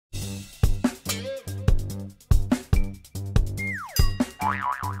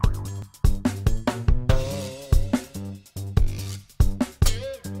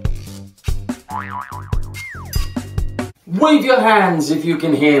Wave your hands if you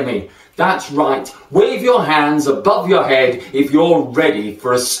can hear me. That's right, wave your hands above your head if you're ready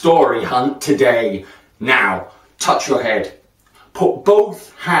for a story hunt today. Now, touch your head. Put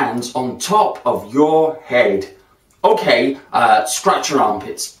both hands on top of your head. Okay, scratch your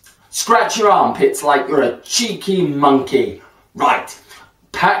armpits. Scratch your armpits like you're a cheeky monkey. Right,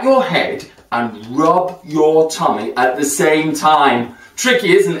 pat your head and rub your tummy at the same time.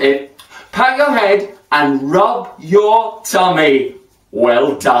 Tricky, isn't it? Pat your head and rub your tummy.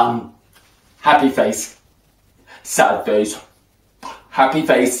 Well done. Happy face. Sad face. Happy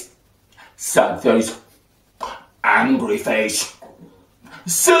face. Sad face. Angry face.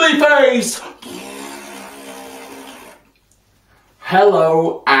 Silly face.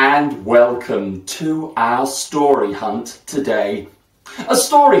 Hello and welcome to our story hunt today. A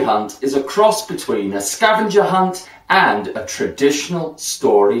story hunt is a cross between a scavenger hunt and a traditional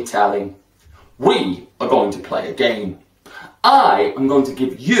storytelling. We are going to play a game. I am going to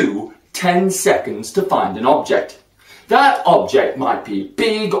give you 10 seconds to find an object. That object might be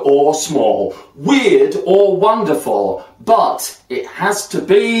big or small, weird or wonderful, but it has to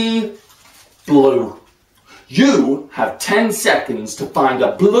be blue. You have 10 seconds to find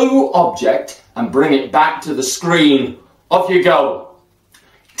a blue object and bring it back to the screen. Off you go.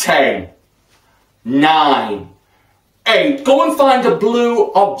 10, 9, 8. Go and find a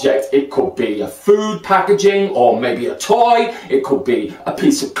blue object. It could be a food packaging or maybe a toy. It could be a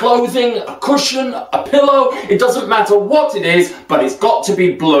piece of clothing, a cushion, a pillow. It doesn't matter what it is, but it's got to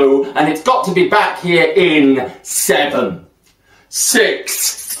be blue and it's got to be back here in 7,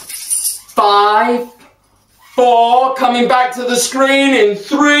 6, 5, 4. Coming back to the screen in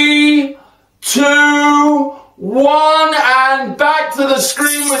 3, 2, 1, and back to the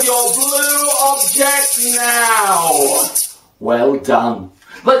screen with your blue object now. Well done.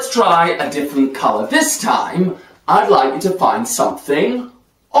 Let's try a different colour. This time, I'd like you to find something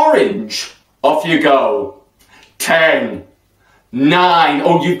orange. Off you go. 10, 9.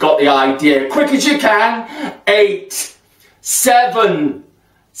 Oh, you've got the idea. Quick as you can. 8, 7,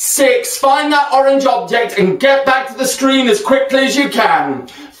 6. Find that orange object and get back to the screen as quickly as you can.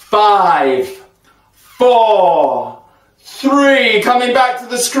 5, 4, 3, coming back to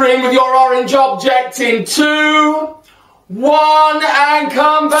the screen with your orange object in 2, 1, and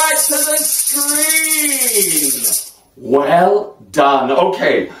come back to the screen. Well done.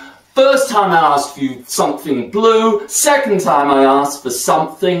 Okay, first time I asked for you something blue, second time I asked for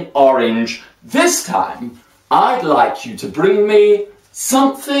something orange. This time, I'd like you to bring me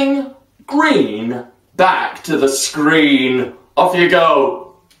something green back to the screen. Off you go.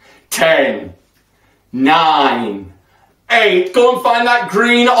 10, 9, 8. Go and find that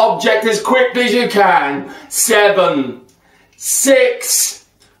green object as quickly as you can. 7, 6,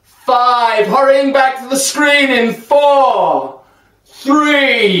 5. Hurrying back to the screen in 4,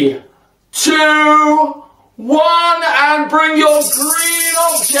 3, 2, 1. And bring your green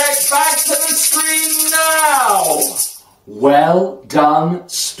object back to the screen now. Well done,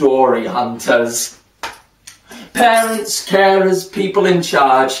 story hunters. Parents, carers, people in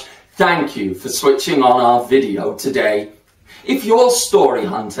charge, thank you for switching on our video today. If your story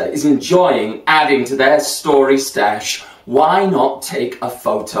hunter is enjoying adding to their story stash, why not take a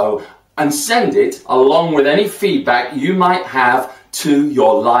photo and send it along with any feedback you might have to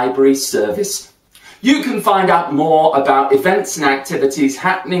your library service. You can find out more about events and activities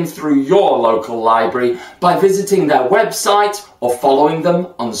happening through your local library by visiting their website or following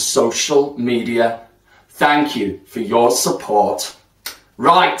them on social media. Thank you for your support.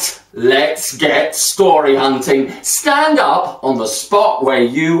 Right, let's get story hunting. Stand up on the spot where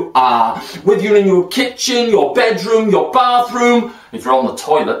you are. Whether you're in your kitchen, your bedroom, your bathroom, if you're on the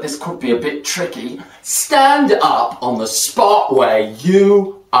toilet, this could be a bit tricky. Stand up on the spot where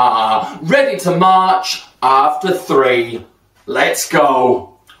you are. Ready to march after 3. Let's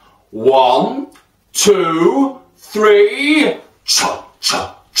go. 1, 2, 3. Cha,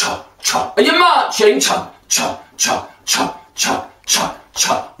 cha, cha, cha. Are you marching? Cha, cha, cha, cha, cha, cha.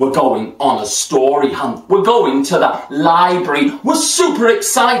 We're going on a story hunt. We're going to the library. We're super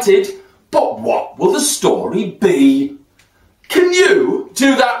excited. But what will the story be? Can you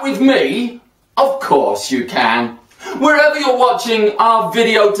do that with me? Of course you can. Wherever you're watching our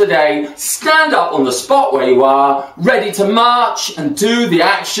video today, stand up on the spot where you are, ready to march and do the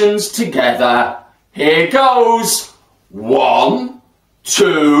actions together. Here goes. 1,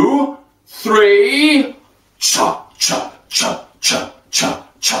 2, 3. Cha, cha, cha, cha. Cha,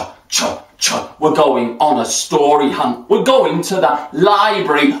 cha, cha, We're going on a story hunt. We're going to the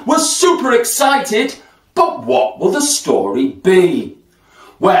library. We're super excited. But what will the story be?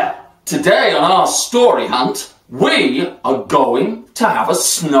 Well, today on our story hunt, we are going to have a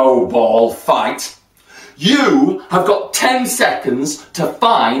snowball fight. You have got 10 seconds to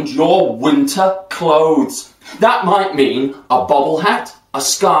find your winter clothes. That might mean a bobble hat, a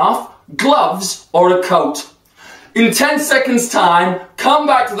scarf, gloves or a coat. In 10 seconds time, come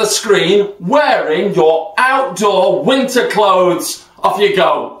back to the screen wearing your outdoor winter clothes. Off you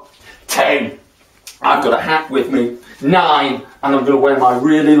go. 10. I've got a hat with me. 9. And I'm going to wear my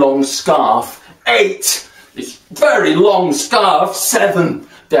really long scarf. 8. This very long scarf. 7.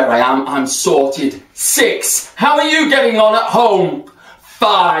 There I am. I'm sorted. 6. How are you getting on at home?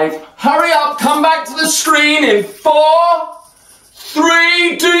 5. Hurry up. Come back to the screen in 4.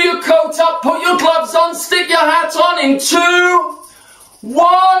 3, do your coat up, put your gloves on, stick your hat on in 2,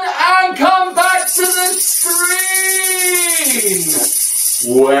 1, and come back to the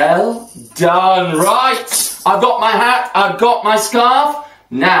screen. Well done. Right, I've got my hat, I've got my scarf.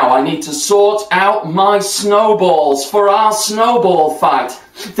 Now I need to sort out my snowballs for our snowball fight.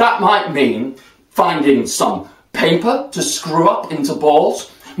 That might mean finding some paper to screw up into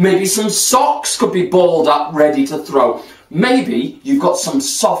balls. Maybe some socks could be balled up, ready to throw. Maybe you've got some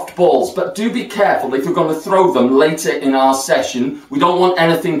soft balls, but do be careful if you're going to throw them later in our session. We don't want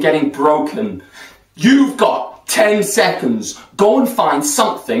anything getting broken. You've got 10 seconds. Go and find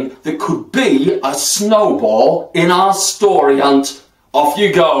something that could be a snowball in our story hunt. Off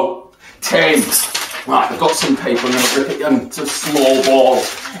you go. 10. Right, I've got some paper. I'm going to rip it into small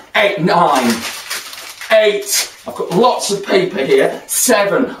balls. 8, 9, 8. I've got lots of paper here.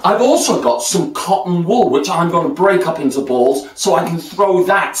 7. I've also got some cotton wool, which I'm going to break up into balls so I can throw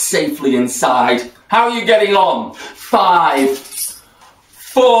that safely inside. How are you getting on? 5,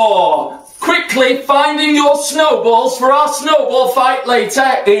 4. Quickly finding your snowballs for our snowball fight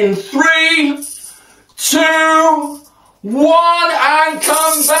later in 3, 2, 1, and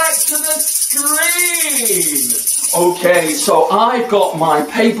come back to the screen. Okay, so I've got my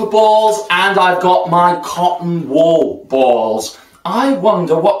paper balls and I've got my cotton wool balls. I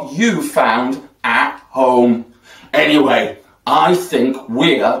wonder what you found at home. Anyway, I think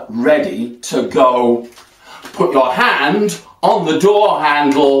we're ready to go. Put your hand on the door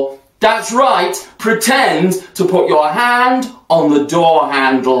handle. That's right, pretend to put your hand on the door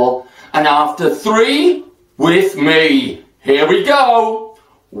handle. And after 3, with me. Here we go.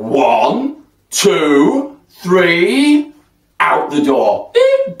 1, 2, 3, out the door.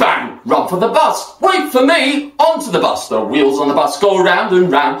 Beep, bang, run for the bus. Wait for me, onto the bus. The wheels on the bus go round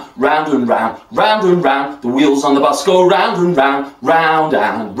and round, round and round, round and round. The wheels on the bus go round and round, round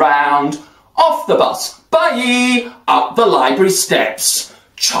and round. Off the bus, bye, up the library steps.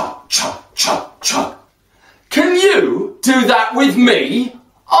 Chug, chug, chug, chug. Can you do that with me?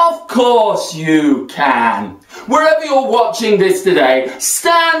 Of course you can. Wherever you're watching this today,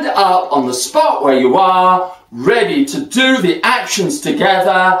 stand up on the spot where you are, ready to do the actions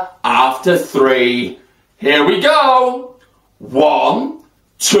together after 3. Here we go. 1,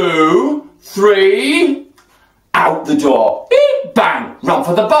 2, 3. Out the door. Beep, bang. Run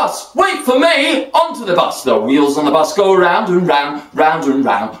for the bus. Wait for me. Onto the bus. The wheels on the bus go round and round, round and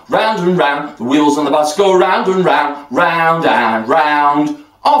round, round and round. The wheels on the bus go round and round, round and round.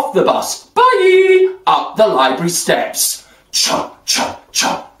 Off the bus, bye, up the library steps. Chug, chug,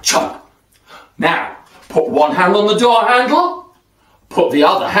 chug, chug. Now, put one hand on the door handle, put the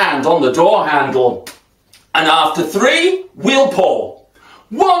other hand on the door handle. And after 3, we'll pull.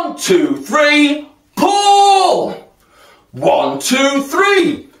 1, 2, 3, pull! 1, 2,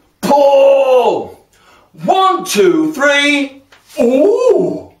 3, pull! 1, 2, 3,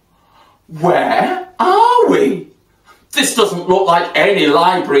 ooh! Where are we? This doesn't look like any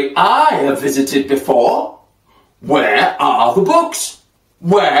library I have visited before. Where are the books?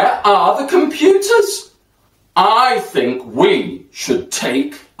 Where are the computers? I think we should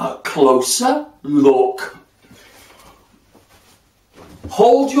take a closer look.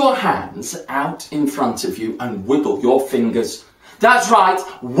 Hold your hands out in front of you and wiggle your fingers. That's right,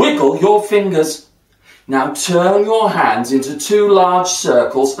 wiggle your fingers. Now turn your hands into 2 large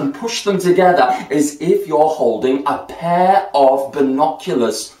circles and push them together as if you're holding a pair of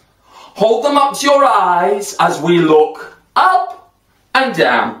binoculars. Hold them up to your eyes as we look up and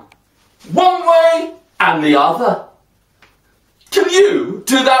down, one way and the other. Can you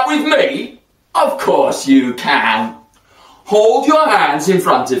do that with me? Of course you can. Hold your hands in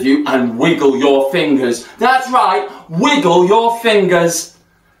front of you and wiggle your fingers. That's right, wiggle your fingers.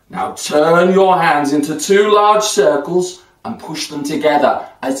 Now turn your hands into 2 large circles and push them together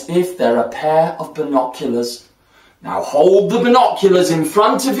as if they're a pair of binoculars. Now hold the binoculars in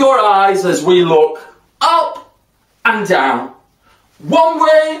front of your eyes as we look up and down, one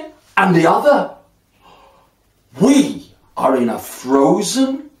way and the other. We are in a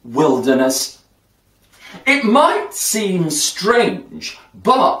frozen wilderness. It might seem strange,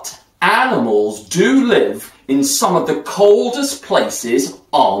 but animals do live in some of the coldest places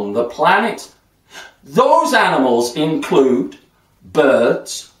on the planet. Those animals include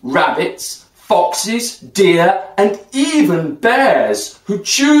birds, rabbits, foxes, deer, and even bears who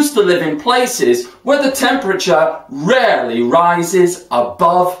choose to live in places where the temperature rarely rises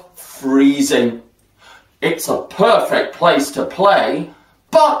above freezing. It's a perfect place to play,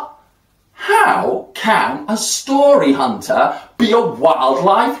 but how can a story hunter be a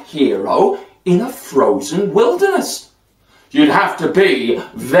wildlife hero in a frozen wilderness? You'd have to be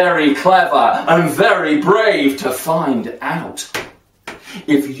very clever and very brave to find out.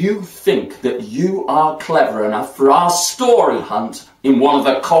 If you think that you are clever enough for our story hunt in one of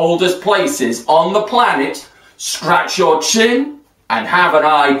the coldest places on the planet, scratch your chin and have an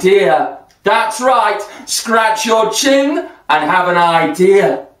idea. That's right, scratch your chin and have an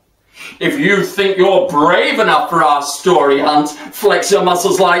idea. If you think you're brave enough for our story hunt, flex your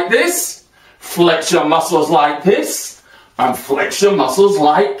muscles like this, flex your muscles like this, and flex your muscles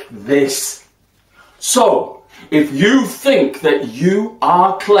like this. So, if you think that you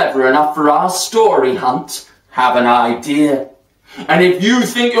are clever enough for our story hunt, have an idea. And if you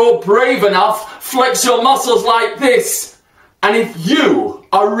think you're brave enough, flex your muscles like this. And if you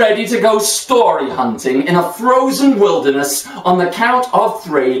are ready to go story hunting in a frozen wilderness, on the count of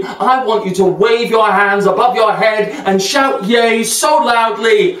 3, I want you to wave your hands above your head and shout yay so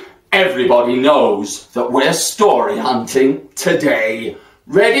loudly everybody knows that we're story hunting today.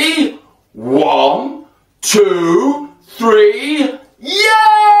 Ready? 1, 2, 3,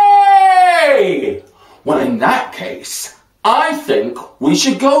 yay! Well, in that case, I think we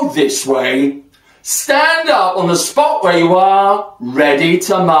should go this way. Stand up on the spot where you are, ready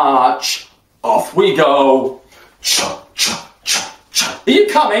to march. Off we go. Cha, cha, cha, cha. Are you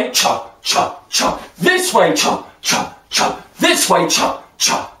coming? Cha, cha, cha. This way, cha, cha, cha. This way, cha,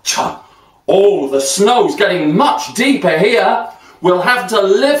 cha, cha. Oh, the snow's getting much deeper here. We'll have to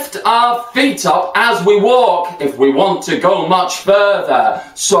lift our feet up as we walk if we want to go much further.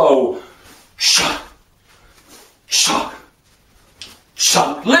 So, chuck, chuck,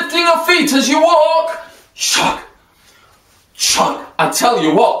 chuck. Lifting your feet as you walk. Chuck, chuck. I tell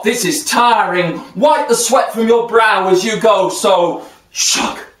you what, this is tiring. Wipe the sweat from your brow as you go. So,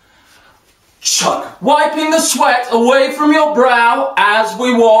 chuck, chuck. Wiping the sweat away from your brow as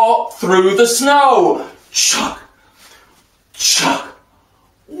we walk through the snow. Chuck. Chuck.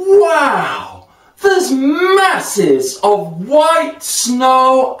 Wow! There's masses of white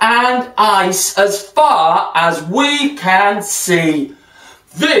snow and ice as far as we can see.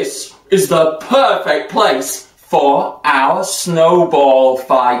 This is the perfect place for our snowball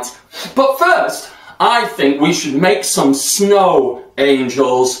fight. But first, I think we should make some snow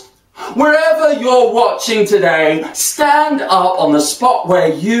angels. Wherever you're watching today, stand up on the spot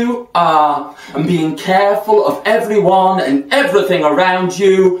where you are, and being careful of everyone and everything around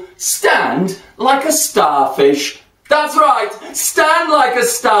you, stand like a starfish. That's right, stand like a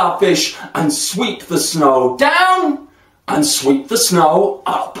starfish and sweep the snow down and sweep the snow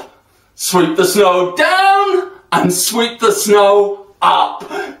up. Sweep the snow down and sweep the snow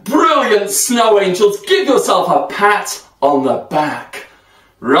up. Brilliant, snow angels. Give yourself a pat on the back.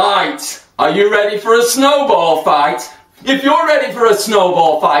 Right, are you ready for a snowball fight? If you're ready for a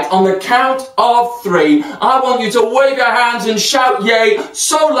snowball fight, on the count of 3, I want you to wave your hands and shout yay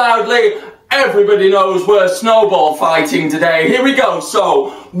so loudly everybody knows we're snowball fighting today. Here we go. So,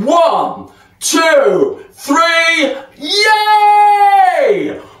 1, 2, 3,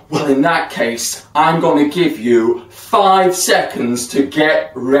 yay! Well, in that case, I'm going to give you 5 seconds to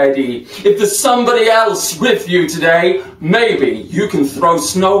get ready. If there's somebody else with you today, maybe you can throw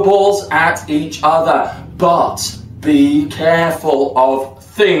snowballs at each other. But be careful of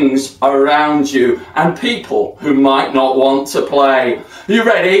things around you and people who might not want to play. Are you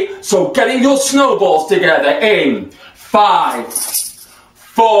ready? So getting your snowballs together in 5,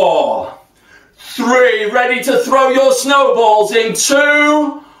 4, 3. Ready to throw your snowballs in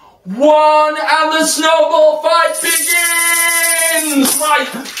 2, 1, and the snowball fight begins! Right,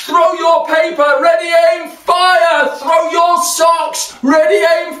 throw your paper, ready, aim, fire! Throw your socks, ready,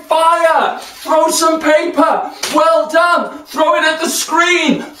 aim, fire! Throw some paper, well done! Throw it at the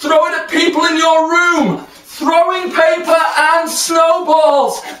screen, throw it at people in your room! Throwing paper and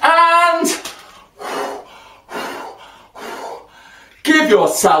snowballs, and... Give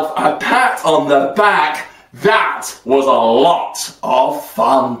yourself a pat on the back. That was a lot of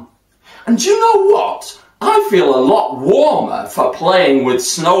fun. And you know what? I feel a lot warmer for playing with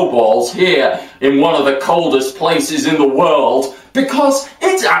snowballs here in one of the coldest places in the world because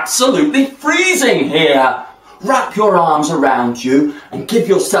it's absolutely freezing here. Wrap your arms around you and give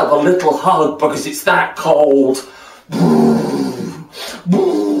yourself a little hug because it's that cold. Do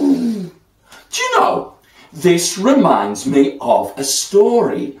you know, this reminds me of a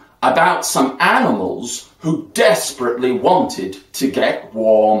story about some animals who desperately wanted to get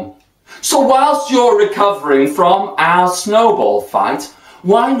warm. So whilst you're recovering from our snowball fight,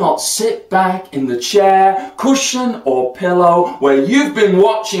 why not sit back in the chair, cushion or pillow where you've been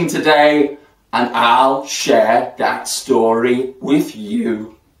watching today and I'll share that story with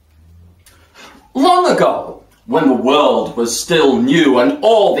you. Long ago, when the world was still new and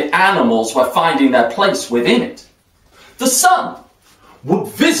all the animals were finding their place within it, the sun would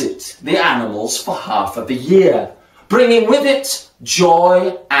visit the animals for half of the year, bringing with it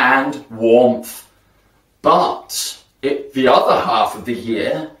joy and warmth. But the other half of the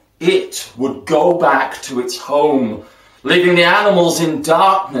year, it would go back to its home, leaving the animals in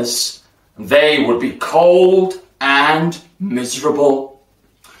darkness. They would be cold and miserable.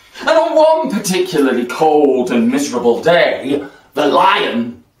 And on one particularly cold and miserable day, the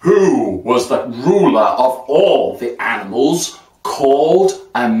lion, who was the ruler of all the animals, called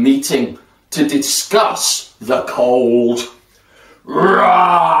a meeting to discuss the cold. Roar!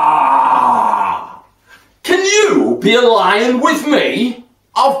 Can you be a lion with me?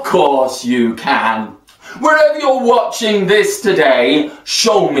 Of course you can. Wherever you're watching this today,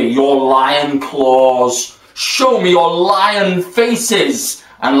 show me your lion claws. Show me your lion faces.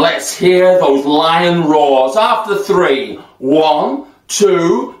 And let's hear those lion roars after 3. 1,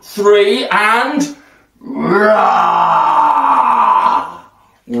 2, 3, and roar!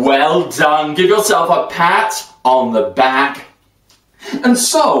 Well done. Give yourself a pat on the back. And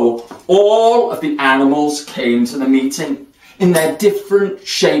so, all of the animals came to the meeting in their different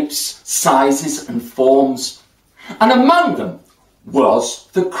shapes, sizes and forms. And among them was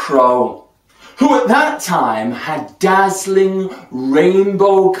the crow, who at that time had dazzling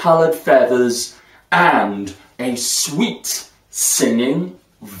rainbow-coloured feathers and a sweet singing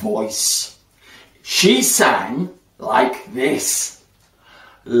voice. She sang like this.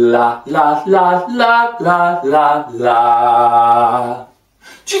 La la la la la la la.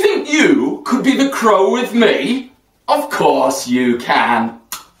 Do you think you could be the crow with me? Of course you can.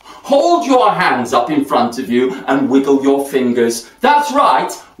 Hold your hands up in front of you and wiggle your fingers. That's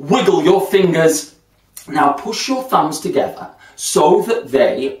right, wiggle your fingers. Now push your thumbs together so that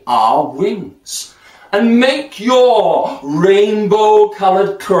they are wings. And make your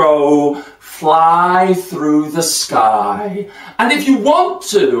rainbow-coloured crow fly through the sky. And if you want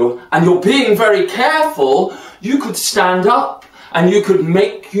to, and you're being very careful, you could stand up and you could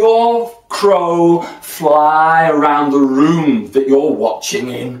make your crow fly around the room that you're watching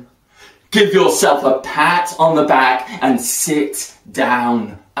in. Give yourself a pat on the back and sit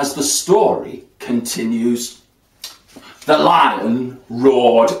down as the story continues. The lion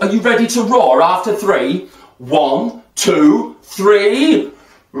roared. Are you ready to roar after 3? 1, 2, 3.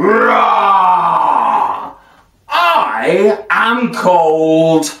 Roar! I am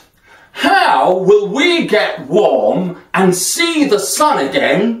cold. How will we get warm and see the sun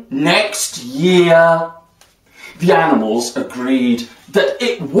again next year? The animals agreed that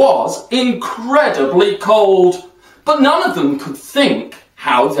it was incredibly cold, but none of them could think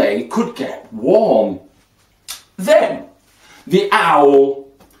how they could get warm. Then the owl,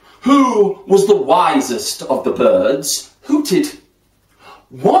 who was the wisest of the birds, hooted.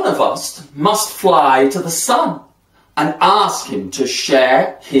 One of us must fly to the sun and ask him to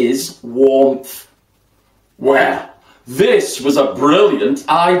share his warmth. Well, this was a brilliant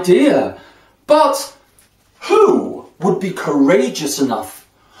idea, but who would be courageous enough?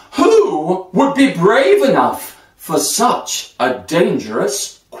 Who would be brave enough for such a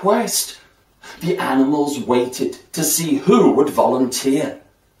dangerous quest? The animals waited to see who would volunteer.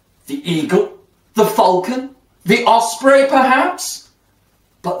 The eagle? The falcon? The osprey, perhaps?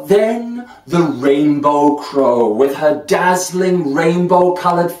 But then the rainbow crow, with her dazzling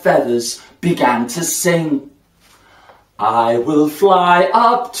rainbow-coloured feathers, began to sing. I will fly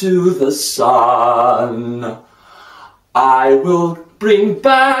up to the sun. I will bring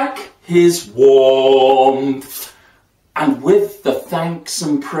back his warmth. And with the thanks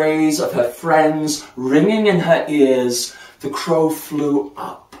and praise of her friends ringing in her ears, the crow flew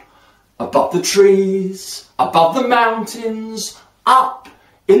up, above the trees, above the mountains, up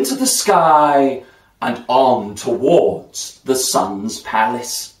into the sky, and on towards the sun's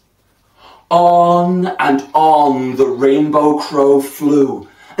palace. On and on the rainbow crow flew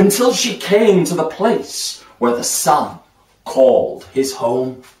until she came to the place where the sun called his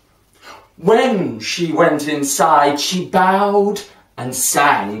home. When she went inside, she bowed and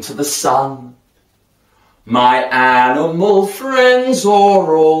sang to the sun. My animal friends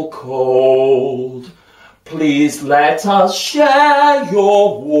are all cold. Please let us share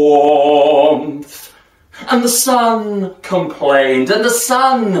your warmth. And the sun complained and the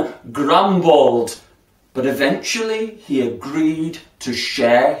sun grumbled, but eventually he agreed to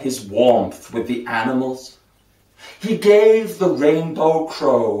share his warmth with the animals. He gave the rainbow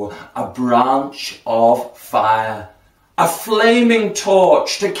crow a branch of fire, a flaming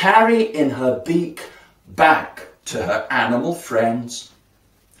torch to carry in her beak back to her animal friends.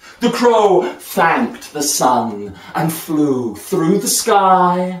 The crow thanked the sun and flew through the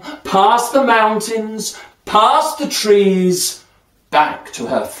sky, past the mountains, past the trees, back to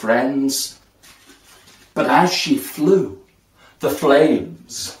her friends. But as she flew, the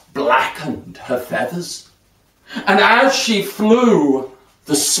flames blackened her feathers. And as she flew,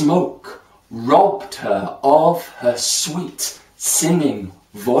 the smoke robbed her of her sweet singing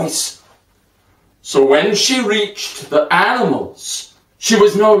voice. So when she reached the animals, she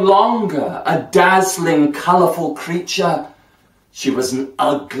was no longer a dazzling, colourful creature. She was an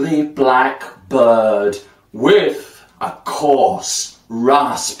ugly black bird with a coarse,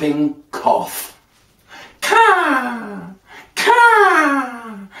 rasping cough. Caw!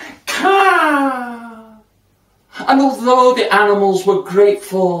 Caw! Caw! And although the animals were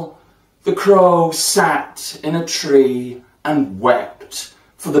grateful, the crow sat in a tree and wept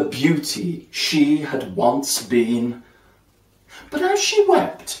for the beauty she had once been. But as she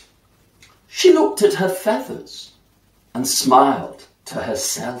wept, she looked at her feathers and smiled to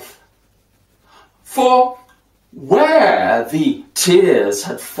herself. For where the tears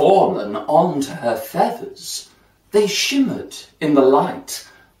had fallen onto her feathers, they shimmered in the light,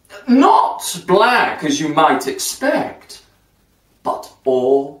 not black as you might expect, but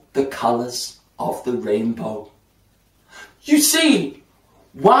all the colours of the rainbow. You see,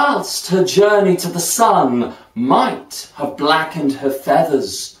 whilst her journey to the sun might have blackened her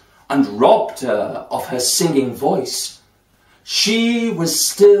feathers and robbed her of her singing voice, she was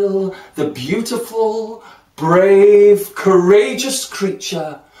still the beautiful, brave, courageous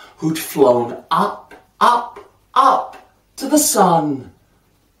creature who'd flown up, up, up to the sun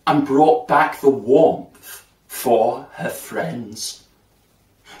and brought back the warmth for her friends.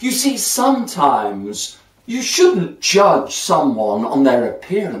 You see, sometimes you shouldn't judge someone on their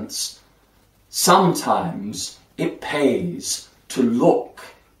appearance. Sometimes it pays to look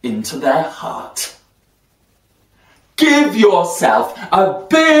into their heart. Give yourself a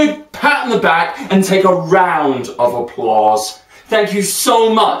big pat on the back and take a round of applause. Thank you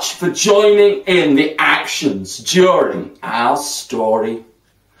so much for joining in the actions during our story.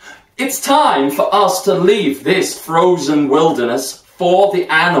 It's time for us to leave this frozen wilderness for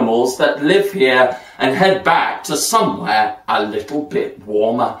the animals that live here and head back to somewhere a little bit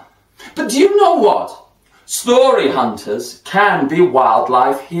warmer. But do you know what? Story hunters can be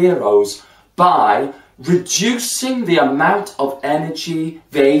wildlife heroes by reducing the amount of energy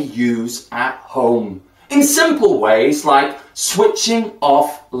they use at home in simple ways like switching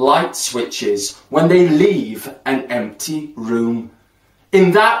off light switches when they leave an empty room.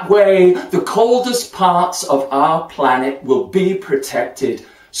 In that way, the coldest parts of our planet will be protected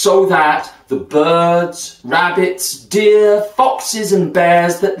so that the birds, rabbits, deer, foxes and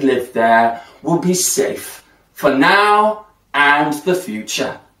bears that live there will be safe for now and the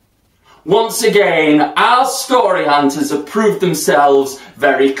future. Once again, our story hunters have proved themselves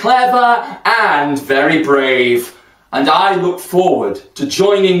very clever and very brave, and I look forward to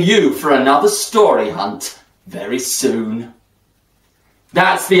joining you for another story hunt very soon.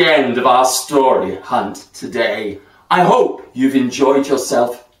 That's the end of our story hunt today. I hope you've enjoyed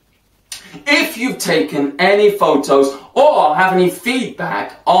yourself. If you've taken any photos or have any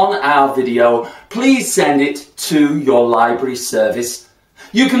feedback on our video, please send it to your library service.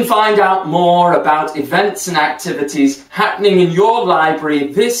 You can find out more about events and activities happening in your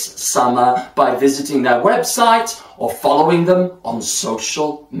library this summer by visiting their website or following them on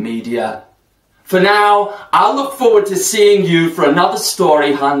social media. For now, I'll look forward to seeing you for another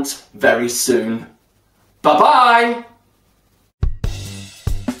story hunt very soon. Bye-bye!